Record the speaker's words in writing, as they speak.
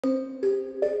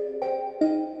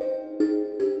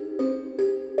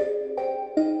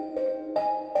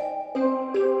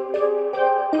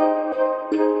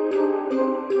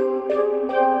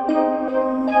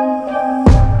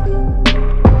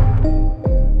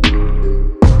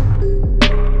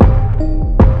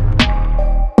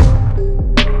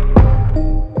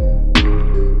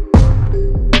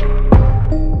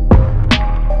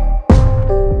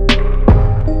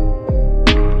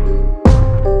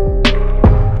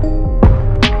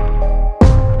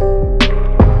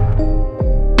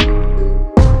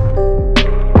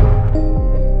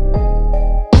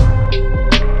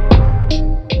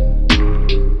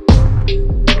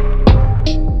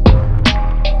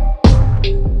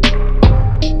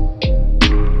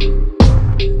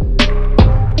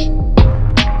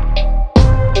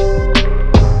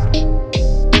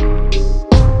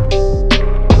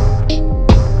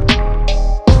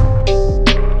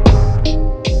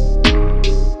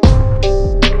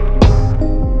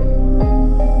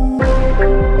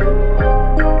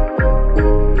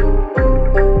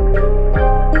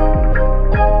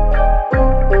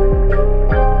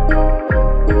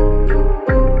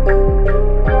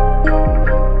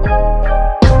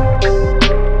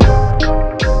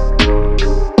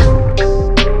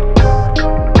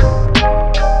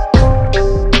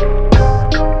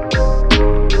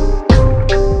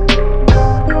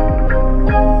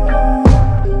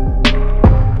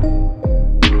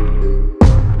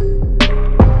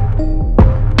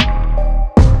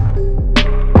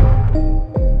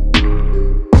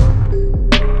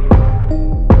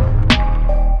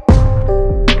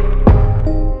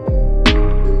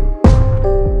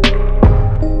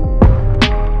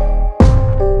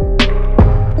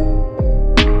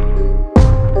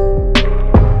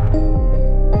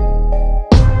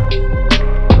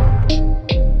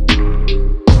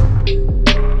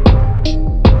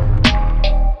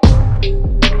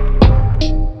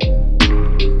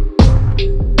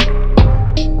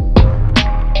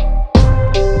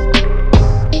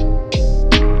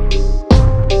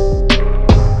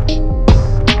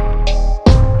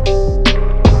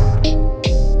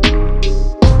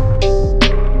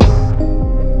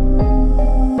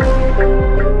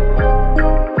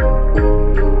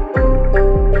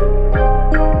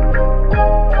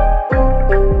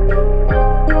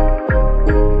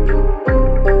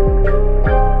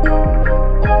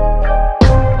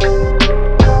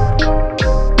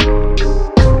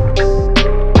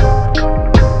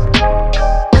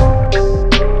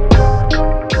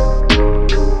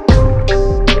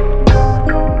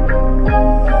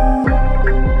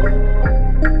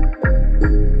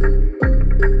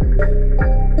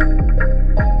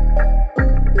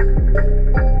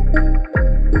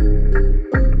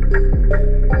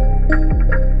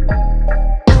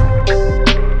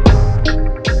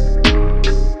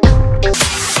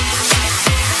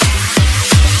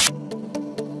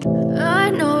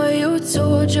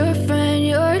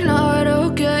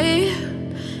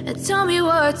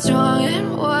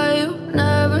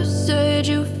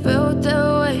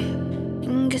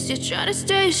you're trying to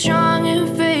stay strong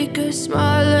and fake a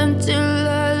smile until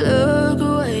I look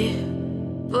away.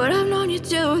 But I've known you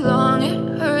too long,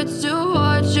 it hurts to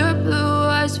watch your blue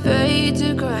eyes fade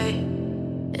to gray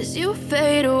as you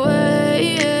fade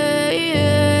away,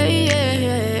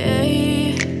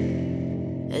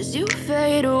 as you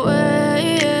fade away.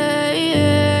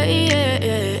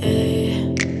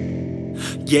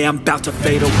 Yeah, I'm about to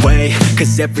fade away,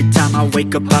 cause every time I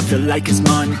wake up I feel like it's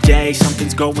Monday.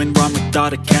 Something's going wrong with all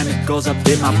the chemicals up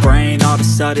in my brain. All of a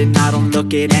sudden I don't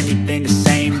look at anything the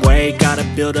same way. Gotta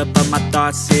build up of my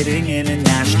thoughts sitting in an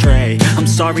ashtray. I'm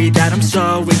sorry that I'm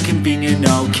so inconvenient,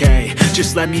 okay.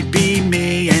 Just let me be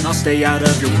me and I'll stay out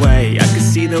of your way. I can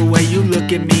see the way you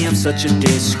look at me, I'm such a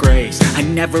disgrace. I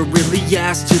never really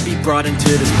asked to be brought into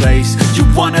this place. You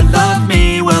wanna love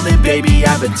me? Well then baby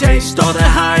have a taste. All the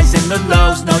highs and the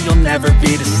lows, no, you'll never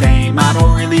be the same. I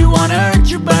don't really wanna hurt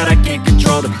you, but I can't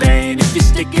control the pain. If you're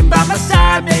sticking by my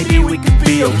side, maybe we could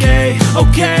be okay.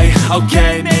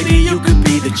 Okay, maybe you could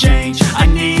be the change I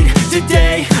need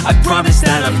today. I promise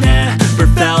that I've never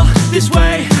felt this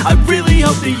way. I really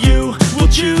hope that you will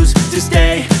choose to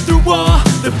stay through all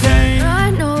the pain.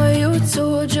 I know you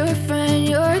told your friend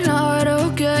you're not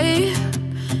okay,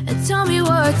 and tell me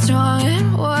what's wrong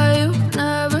and why you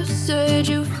never said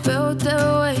you felt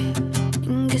that way.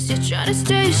 Guess you're trying to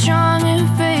stay strong and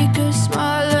fake a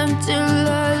smile